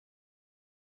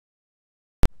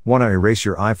Want to erase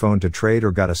your iPhone to trade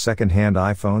or got a second-hand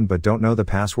iPhone but don't know the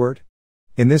password?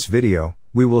 In this video,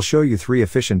 we will show you 3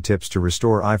 efficient tips to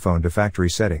restore iPhone to factory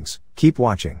settings. Keep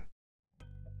watching.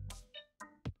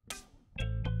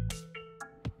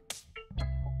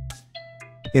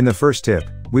 In the first tip,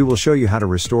 we will show you how to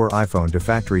restore iPhone to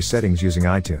factory settings using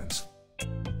iTunes.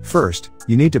 First,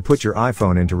 you need to put your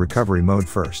iPhone into recovery mode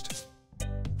first.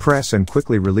 Press and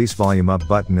quickly release volume up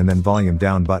button and then volume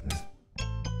down button.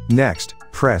 Next,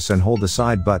 press and hold the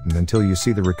side button until you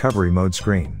see the recovery mode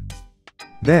screen.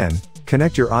 Then,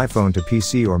 connect your iPhone to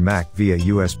PC or Mac via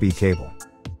USB cable.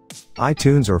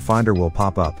 iTunes or Finder will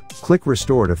pop up. Click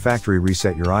Restore to Factory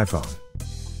Reset your iPhone.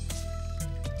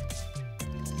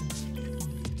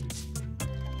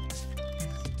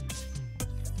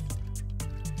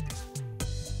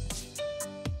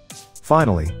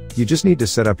 Finally, you just need to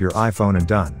set up your iPhone and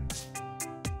done.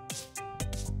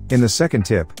 In the second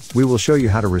tip, we will show you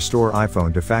how to restore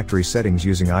iPhone to factory settings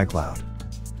using iCloud.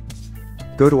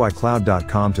 Go to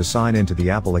iCloud.com to sign into the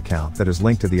Apple account that is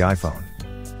linked to the iPhone.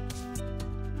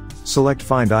 Select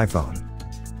Find iPhone.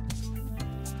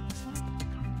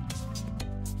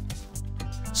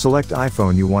 Select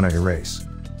iPhone you want to erase.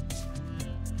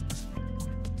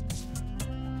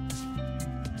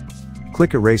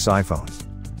 Click Erase iPhone.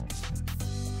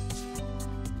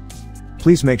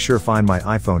 Please make sure Find My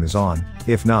iPhone is on,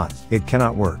 if not, it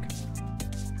cannot work.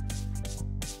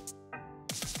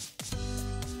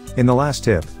 In the last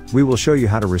tip, we will show you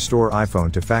how to restore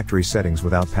iPhone to factory settings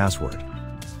without password.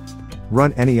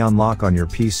 Run any unlock on your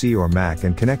PC or Mac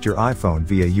and connect your iPhone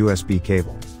via USB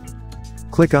cable.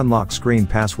 Click Unlock Screen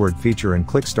Password feature and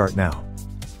click Start Now.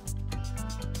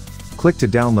 Click to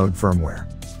download firmware.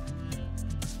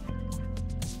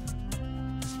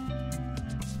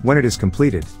 When it is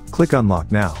completed, click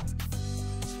Unlock Now.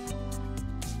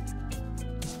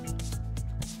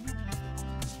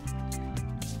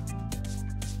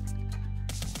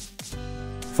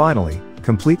 Finally,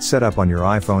 complete setup on your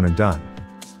iPhone and done.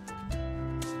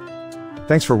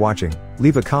 Thanks for watching.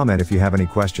 Leave a comment if you have any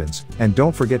questions, and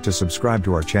don't forget to subscribe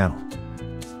to our channel.